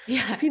butter,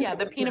 the Yeah, peanut yeah,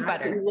 the butter peanut snack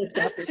that butter. you looked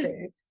after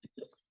day.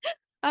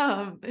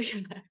 um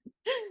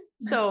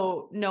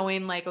so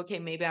knowing like, okay,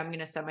 maybe I'm going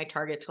to set my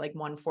target to like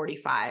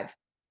 145,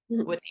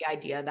 Mhm. with the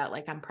idea that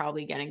like I'm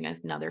probably getting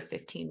another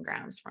 15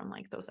 grams from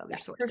like those other Yeah,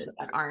 for sources sure.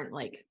 that aren't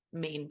like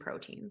main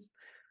proteins.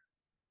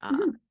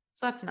 Mhm.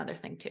 So that's another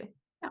thing too.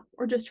 Yeah,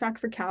 or just track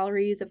for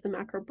calories if the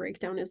macro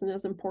breakdown isn't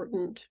as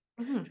important.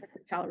 Hmm.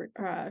 Track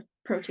for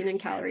protein and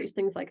calories,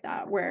 things like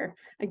that, where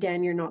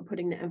again, you're not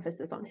putting the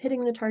emphasis on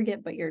hitting the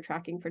target, but you're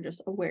tracking for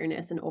just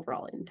awareness and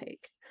overall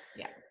intake.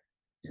 Yeah.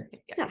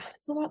 Yeah,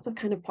 so lots of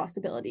kind of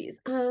possibilities.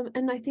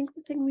 And I think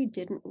the thing we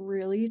didn't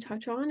really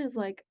touch on is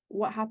like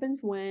what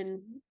happens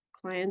when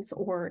clients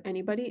or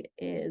anybody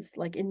is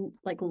like in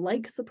like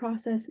likes the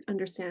process,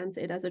 understands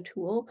it as a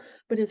tool,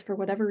 but is for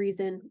whatever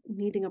reason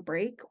needing a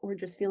break or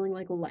just feeling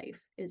like life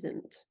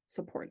isn't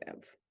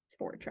supportive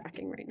for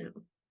tracking right now.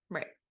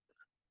 Right.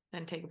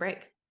 Then take a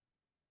break.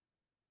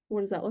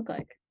 What does that look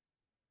like?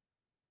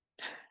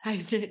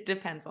 It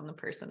depends on the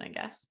person, I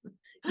guess.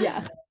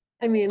 Yeah.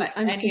 I mean, But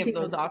I'm any of thinking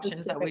those of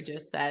options that we specific,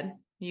 just said,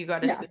 you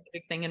got a yeah,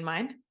 specific thing in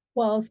mind?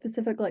 well,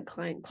 specific like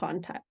client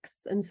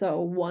contexts. And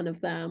so one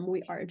of them,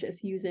 we are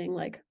just using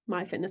like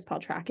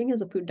MyFitnessPal tracking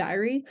as a food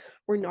diary.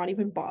 We're not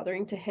even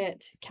bothering to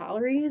hit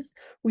calories.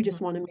 We just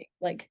Mhm. want to make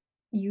like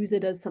use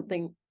it as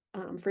something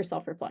for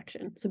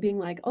self-reflection. So being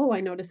like, oh, I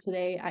noticed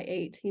today I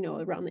ate,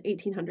 around the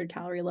 1800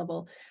 calorie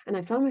level, and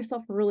I found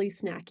myself really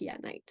snacky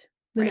at night.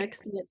 The Right.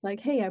 next day, it's like,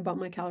 hey, I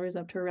bumped my calories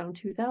up to around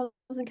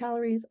 2000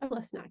 calories. I'm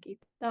less snacky.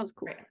 That was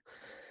cool.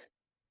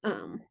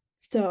 Right.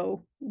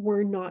 So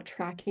we're not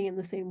tracking in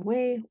the same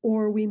way,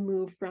 or we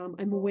move from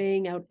I'm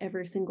weighing out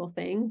every single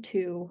thing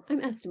to I'm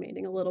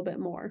estimating a little bit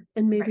more.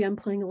 And maybe Right. I'm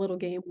playing a little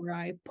game where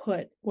I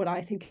put what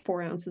I think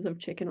 4 ounces of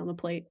chicken on the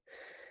plate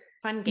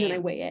Fun and then I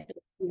game. weigh it.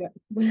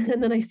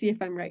 And then I see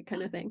if I'm right,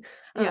 kind of thing.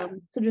 Yeah.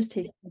 So just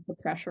taking the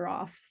pressure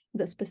off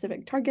the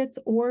specific targets,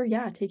 or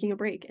yeah, taking a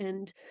break.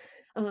 And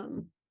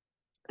um,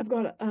 I've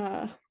got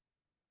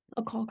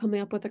a call coming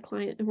up with a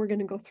client, and we're going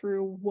to go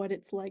through what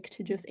it's like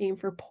to just aim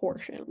for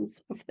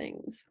portions of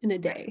things in a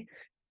Right. day.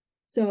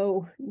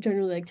 So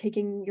generally, like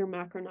taking your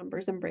macro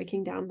numbers and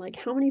breaking down, like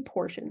how many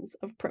portions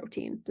of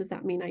protein does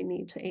that mean I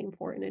need to aim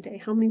for in a day?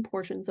 How many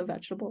portions of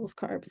vegetables,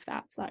 carbs,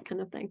 fats, that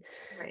kind of thing.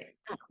 Right.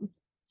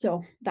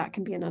 So that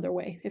can be another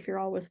way. If you're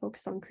always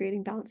focused on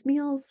creating balanced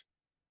meals,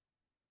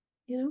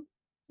 it Yeah.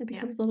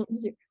 becomes a little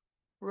easier.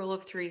 Rule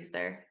of threes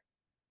there.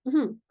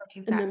 Mhm.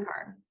 Protein, And fat, then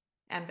carb,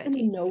 and and then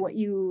veggie. know what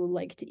you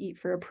like to eat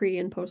for a pre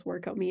and post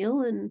workout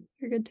meal, and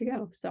you're good to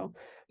go. So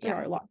there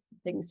Yeah. are lots of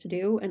things to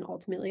do. And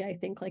ultimately, I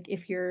think like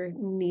if you're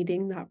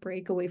needing that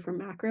break away from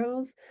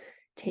macros,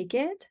 take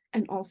it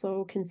and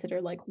also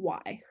consider like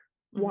why.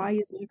 Hmm. Why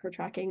is macro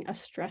tracking a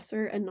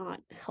stressor and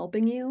not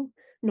helping you?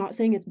 Not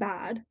saying it's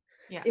bad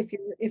Yeah.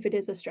 if it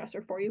is a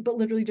stressor for you, but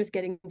literally just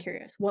getting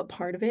curious. What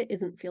part of it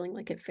isn't feeling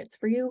like it fits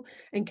for you?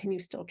 And can you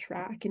still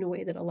track in a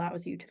way that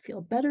allows you to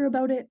feel better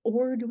about it?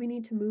 Or do we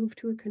need to move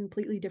to a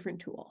completely different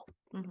tool?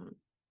 Hmm.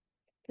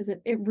 Because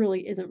it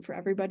really isn't for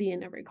everybody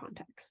in every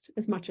context,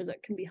 as much as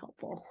it can be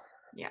helpful.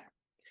 Yeah.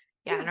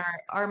 Yeah. Yeah. And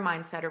our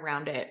mindset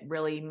around it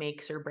really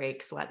makes or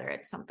breaks whether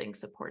it's something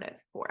supportive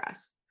for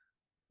us.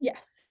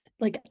 Yes.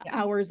 Like Yeah.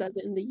 ours as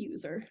in the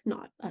user,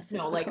 not us No,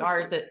 as the like coach.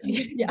 ours,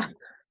 Yeah.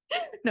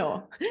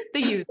 no,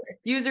 the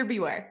user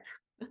beware.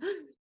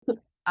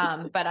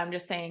 But I'm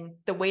just saying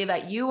the way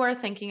that you are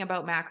thinking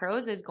about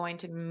macros is going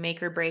to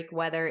make or break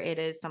whether it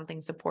is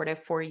something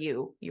supportive for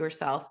you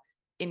yourself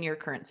in your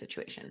current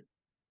situation.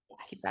 So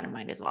keep that in Yes.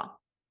 mind as well.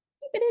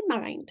 Keep it in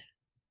mind.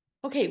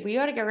 Okay, we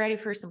got to get ready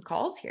for some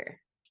calls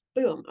here.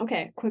 Boom.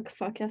 Okay. Quick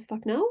fuck yes,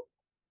 fuck no.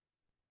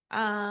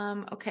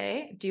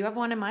 Okay. Do you have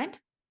one in mind?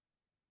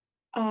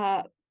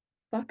 Uh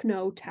Fuck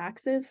no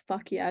taxes,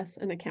 fuck yes,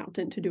 an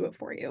accountant to do it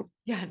for you.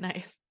 Yeah,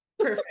 nice.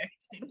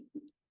 Perfect.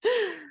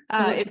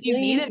 I'm like If you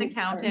need feeling an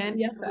accountant,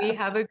 we BFF.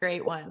 have a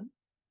great one.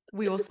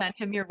 We will send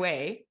him your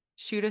way.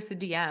 Shoot us a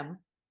DM.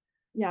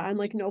 Yeah, I'm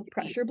like no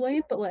pressure He's,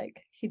 blame, but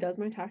like he does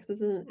my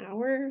taxes in an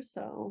hour,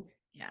 so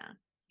yeah,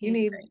 you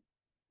he's need great.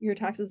 your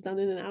taxes done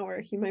in an hour.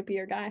 He might be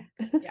your guy.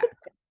 Yeah,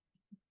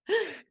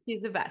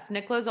 he's the best.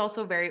 Nicola's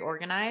also very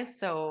organized,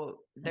 so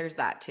there's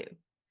that too.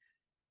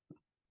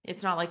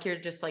 It's not like you're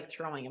just like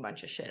throwing a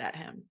bunch of shit at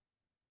him.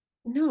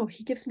 No,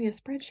 he gives me a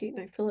spreadsheet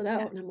and I fill it Yeah,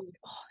 out and I'm like,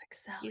 oh,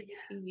 Excel, easy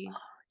yes. peasy.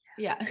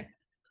 Yeah,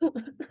 Oh,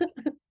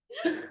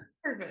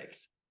 perfect.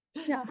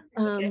 yeah.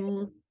 Okay.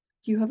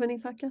 Do you have any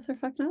fuck yes or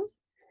fuck no's?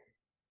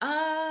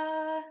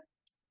 Uh,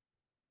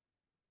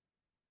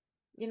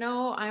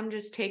 I'm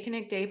just taking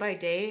it day by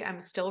day.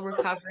 I'm still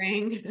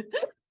recovering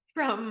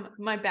from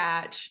my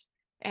batch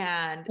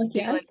and Fuck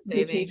daylight yes,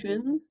 savings.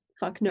 vacations.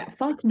 Fuck no. Yeah.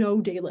 Fuck no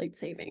daylight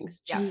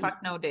savings. Yeah. Gee. Fuck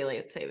no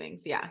daylight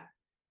savings. Yeah.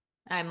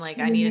 I'm like,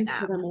 I need a Amazed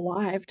nap. that I'm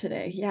alive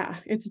today. Yeah,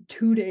 it's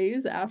 2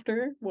 days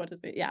after. What is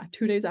it? Yeah,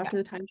 2 days Yeah. after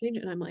the time change,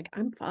 and I'm like,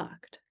 I'm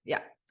fucked.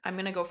 Yeah. I'm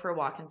going to go for a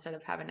walk instead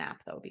of have a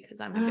nap though, because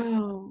I'm a good,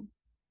 Wow.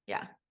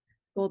 yeah.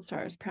 Gold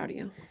stars, proud of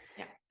you.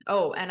 Yeah.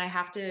 Oh, and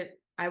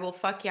I will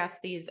fuck yes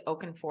these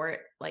Oakenfort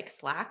like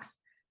slacks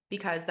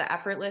because the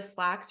effortless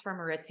slacks from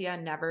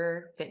Aritzia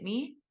never fit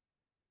me.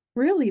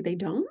 Really, they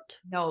don't?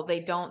 No, they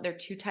don't. They're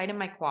too tight in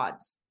my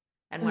quads.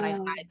 And when I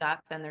Oh, size up,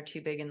 then they're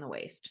too big in the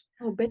waist.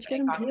 oh, bitch, But get I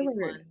them got these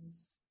tailored.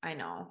 ones. I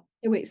know.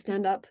 Hey, wait,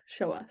 stand up.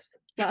 Show us.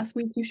 Last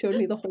week you showed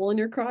me the hole in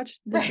your crotch.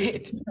 This week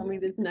Right. you show me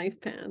these nice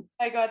pants.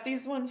 I got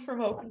these ones from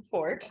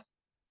Oakenfort.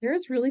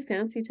 Yours really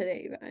fancy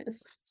today, you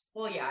guys.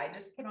 Well, yeah, I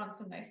just put on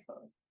some nice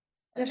clothes.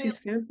 Yeah, And they she's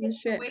fancy as the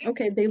shit. waist.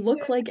 Okay, they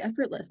look like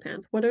effortless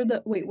pants. What are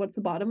the, wait, what's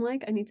the bottom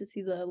like? I need to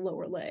see the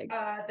lower leg.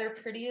 They're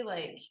pretty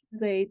like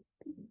They,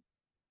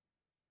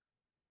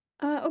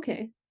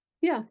 Okay.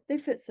 Yeah, they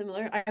fit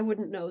similar. I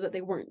wouldn't know that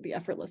they weren't the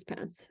effortless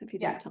pants if you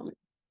didn't Yeah. tell me.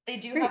 They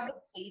do Great. have the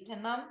pleat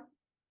in them,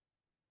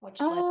 which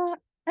like some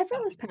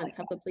Effortless people pants like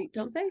have that. the pleat,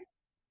 don't they?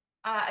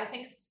 I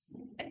think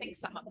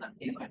some of them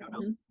do. I don't know.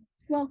 Mhm.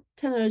 Well,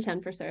 10 out of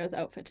 10 for Sarah's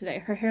outfit today.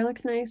 Her hair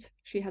looks nice.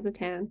 She has a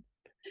tan.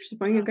 She's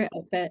wearing a great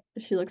outfit.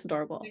 She looks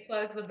adorable.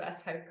 Nicola is the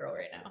best hype girl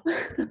right now.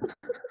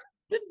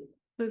 This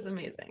is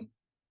amazing.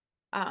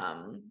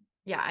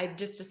 Yeah, I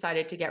just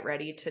decided to get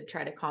ready to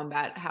try to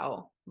combat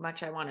how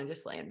much I want to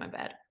just lay in my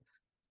bed.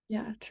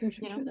 Yeah, true,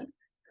 true, You know? true. That's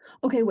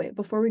okay. Wait,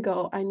 before we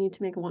go, I need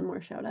to make one more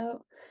shout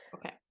out.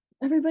 Okay.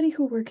 Everybody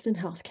who works in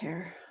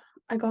healthcare.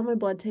 I got my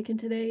blood taken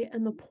today,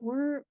 and the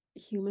poor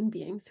human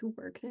beings who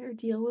work there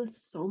deal with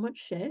so much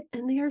shit,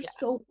 and they are Yeah.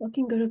 so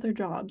fucking good at their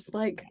jobs.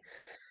 Like,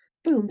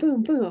 boom,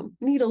 boom, boom,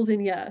 needles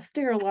in ya,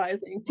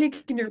 sterilizing,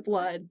 taking your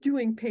blood,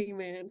 doing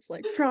payments,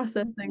 like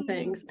processing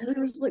things. And I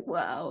was like,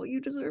 wow,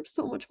 you deserve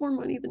so much more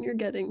money than you're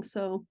getting.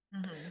 So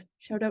Mhm.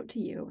 shout out to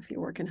you if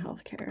you work in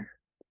healthcare.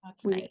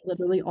 That's We would nice.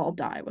 literally all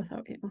die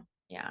without you.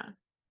 Yeah.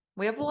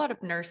 We have a So lot of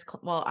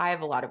well, I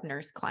have a lot of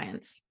nurse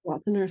clients.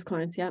 lots of nurse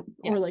clients, yeah,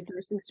 Yeah. or like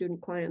nursing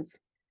student clients.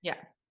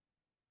 Yeah.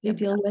 They Yep.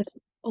 deal with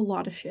a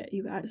lot of shit,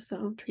 you guys.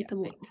 So treat Yeah.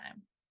 them Big well.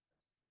 time.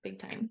 Big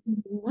time.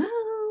 Treat them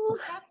well.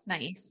 That's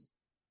nice.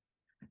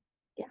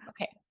 Yeah.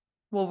 Okay.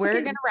 Well, we're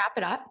Okay. gonna wrap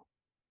it up.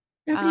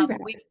 Wrappity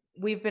wrap.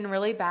 We've been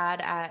really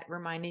bad at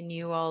reminding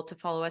you all to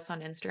follow us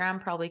on Instagram,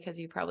 probably because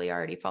you probably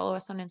already follow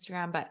us on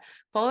Instagram, but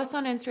follow us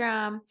on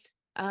Instagram.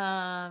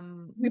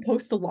 We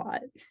post a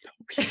lot.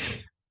 I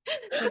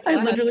Nicola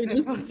hasn't literally been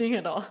just posting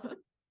at all.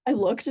 I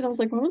looked and I was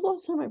like, when was the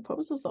last time I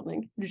posted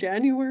something?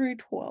 January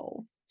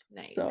 12th.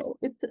 Nice. So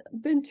it's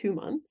been 2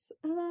 months,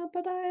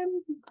 but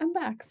I'm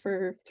back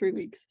for 3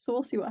 weeks. So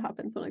we'll see what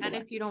happens when I go And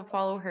back. if you don't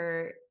follow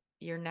her,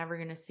 you're never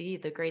gonna see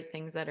the great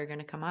things that are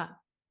gonna come up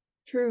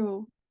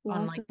True.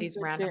 on Lots like of these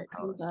good random shit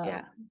comes posts. up.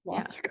 Yeah. Yeah.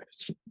 Lots of good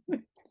shit.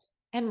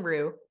 And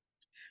Rue's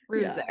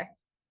Yeah. there.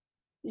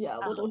 Yeah,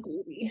 little Um,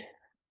 baby.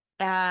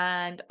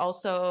 and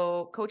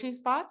also coaching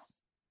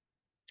spots.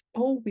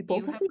 Oh, we Do both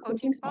you have have some coaching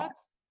coaching spots.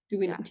 spots?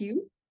 Yeah. Do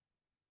you?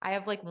 I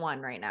have like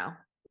one right now.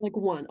 Like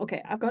one.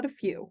 Okay, I've got a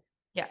few.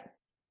 Yeah. For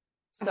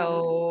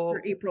So,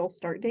 April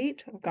start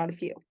date, I've got a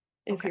few.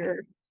 If okay. you're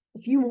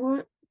if you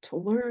want to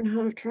learn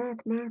how to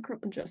track macro,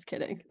 I'm just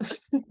kidding.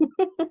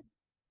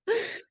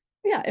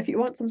 Yeah, if you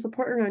want some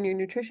support around your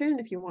nutrition,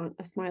 if you want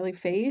a smiley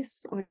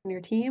face on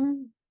your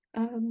team,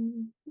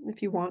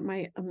 if you want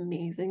my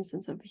amazing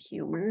sense of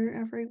humor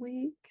every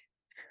week.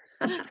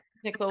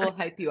 Nicola will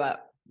hype you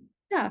up.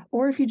 Yeah,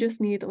 or if you just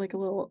need like a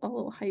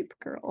little hype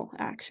girl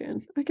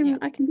action, I Yeah. can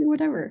I can do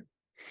whatever.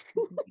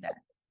 You can do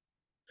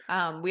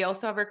that. We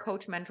also have our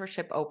coach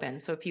mentorship open.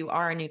 So if you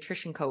are a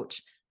nutrition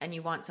coach and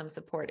you want some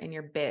support in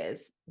your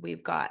biz,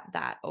 we've got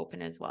that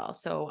open as well.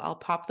 So I'll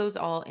pop those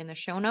all in the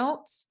show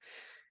notes.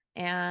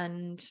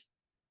 And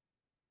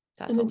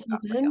that's And what we until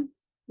got for you. then,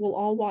 we'll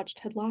all watch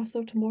Ted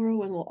Lasso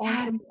tomorrow and we'll all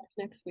Yes. come back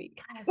next week.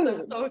 Yes. I'm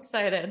Boom. so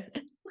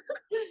excited.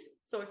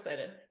 So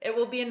excited. It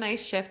will be a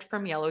nice shift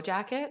from Yellow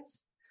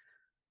Jackets.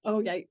 Oh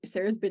yeah,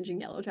 Sarah's binging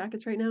Yellow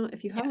Jackets right now.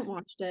 If you Yeah. haven't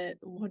watched it,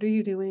 what are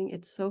you doing?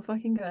 It's so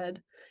fucking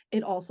good.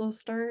 It also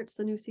starts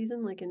the new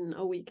season like in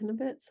a week and a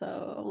bit,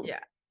 so Yeah.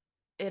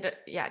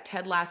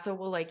 Ted Lasso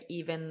will like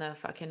even the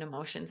fucking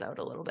emotions out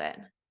a little bit.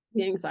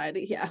 the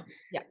anxiety, yeah.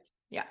 Yeah.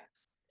 Yeah.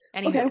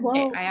 Okay, Anywho, okay,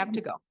 well, I have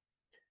to go.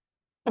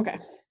 okay.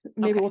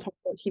 Maybe Okay. we'll talk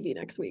about TV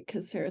next week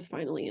because Sarah's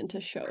finally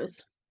into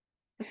shows.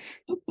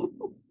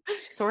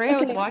 Sorry, I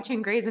was Okay.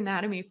 watching Grey's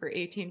Anatomy for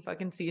 18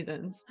 fucking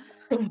seasons.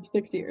 For like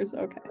 6 years.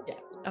 Okay. Yeah.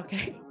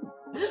 Okay.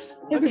 Okay.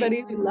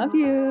 Everybody, we love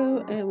you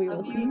and we Love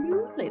will see you.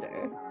 you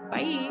later.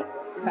 Bye.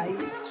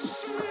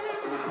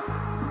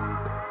 Bye.